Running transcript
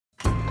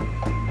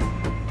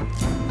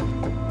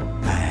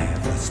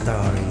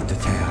story to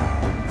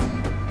tell.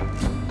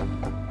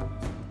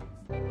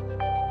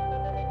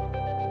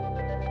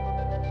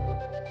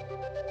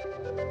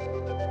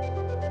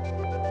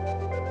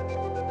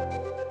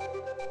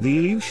 The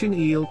Ilyushin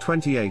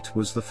Il-28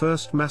 was the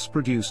first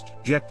mass-produced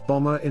jet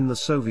bomber in the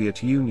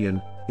Soviet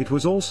Union. It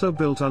was also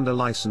built under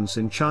license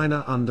in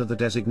China under the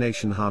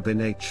designation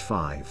Harbin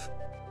H-5.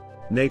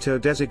 NATO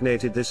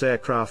designated this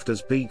aircraft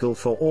as Beagle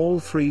for all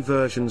three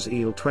versions: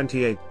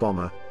 Il-28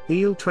 bomber,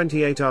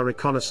 Il-28R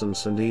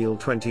reconnaissance and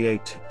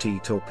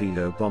Il-28T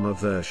torpedo bomber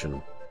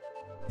version.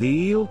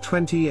 The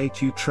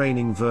Il-28U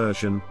training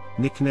version,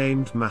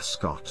 nicknamed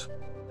Mascot.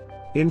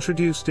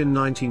 Introduced in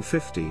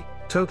 1950,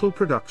 total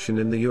production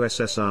in the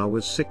USSR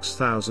was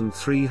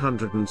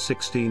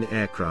 6,316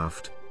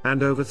 aircraft,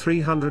 and over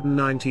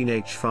 319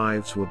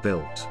 H-5s were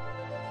built.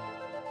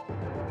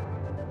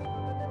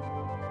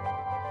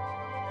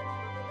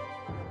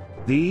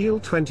 The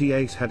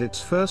Il-28 had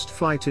its first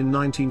flight in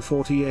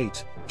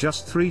 1948,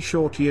 just 3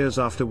 short years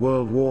after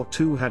World War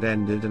II had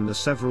ended and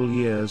several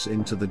years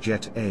into the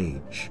jet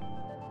age.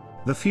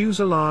 The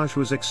fuselage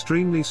was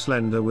extremely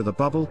slender with a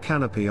bubble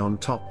canopy on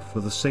top for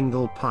the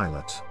single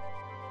pilot.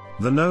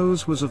 The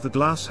nose was of the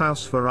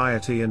glasshouse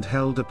variety and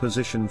held a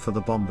position for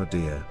the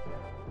bombardier.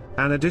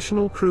 An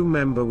additional crew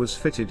member was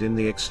fitted in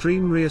the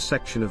extreme rear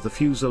section of the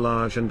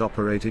fuselage and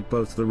operated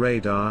both the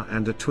radar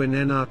and a twin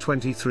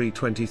NR-23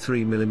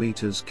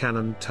 23mm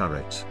cannon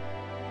turret.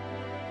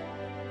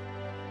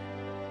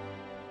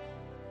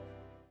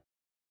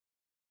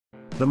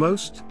 The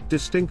most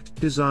distinct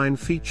design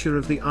feature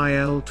of the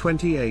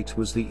Il-28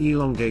 was the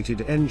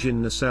elongated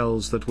engine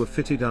nacelles that were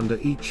fitted under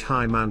each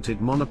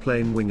high-mounted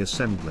monoplane wing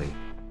assembly.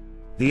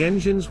 The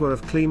engines were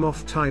of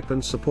Klimov type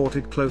and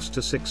supported close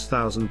to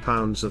 6,000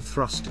 pounds of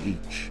thrust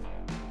each.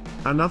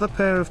 Another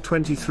pair of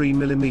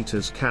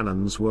 23mm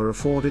cannons were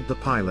afforded the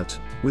pilot,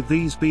 with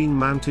these being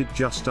mounted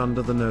just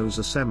under the nose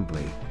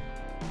assembly.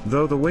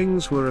 Though the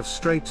wings were of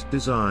straight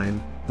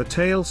design, the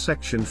tail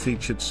section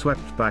featured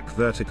swept-back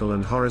vertical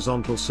and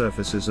horizontal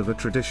surfaces of a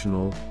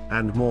traditional,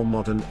 and more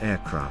modern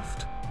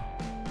aircraft.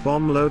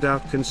 Bomb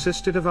loadout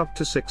consisted of up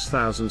to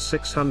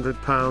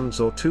 6,600 pounds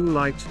or 2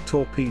 light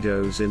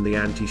torpedoes in the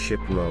anti-ship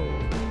role.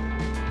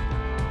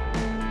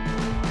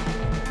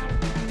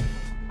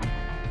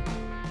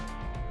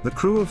 The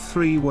crew of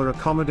 3 were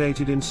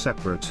accommodated in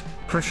separate,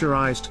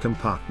 pressurized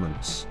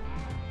compartments.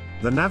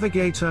 The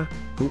navigator,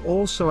 who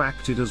also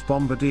acted as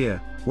bombardier,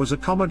 was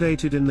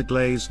accommodated in the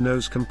glazed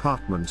nose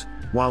compartment,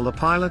 while the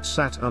pilot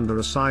sat under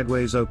a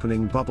sideways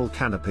opening bubble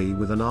canopy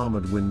with an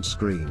armored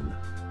windscreen.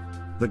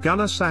 The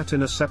gunner sat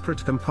in a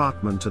separate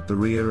compartment at the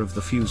rear of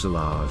the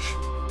fuselage.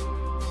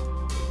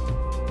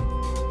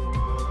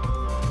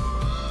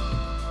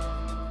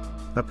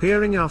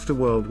 Appearing after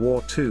World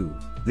War II,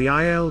 the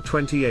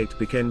Il-28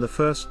 became the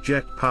first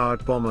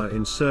jet-powered bomber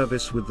in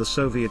service with the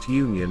Soviet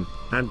Union,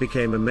 and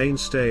became a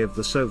mainstay of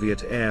the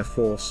Soviet Air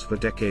Force for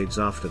decades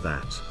after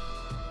that.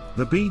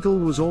 The Beagle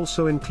was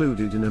also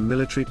included in a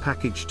military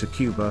package to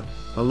Cuba,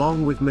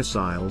 along with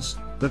missiles,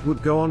 that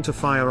would go on to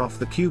fire off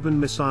the Cuban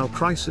Missile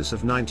Crisis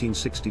of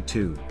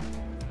 1962.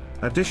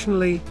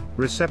 Additionally,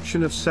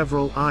 reception of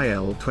several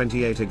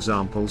Il-28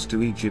 examples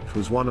to Egypt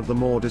was one of the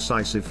more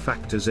decisive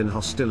factors in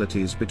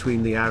hostilities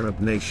between the Arab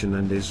nation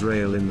and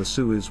Israel in the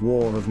Suez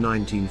War of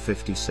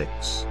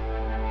 1956.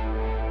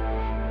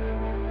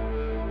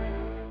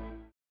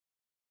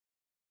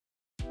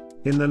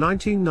 In the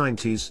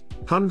 1990s,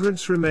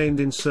 hundreds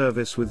remained in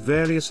service with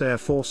various air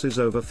forces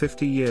over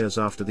 50 years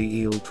after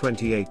the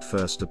Il-28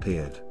 first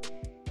appeared.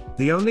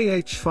 The only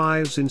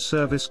H-5s in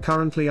service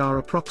currently are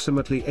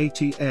approximately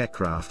 80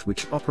 aircraft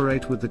which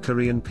operate with the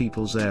Korean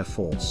People's Air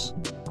Force.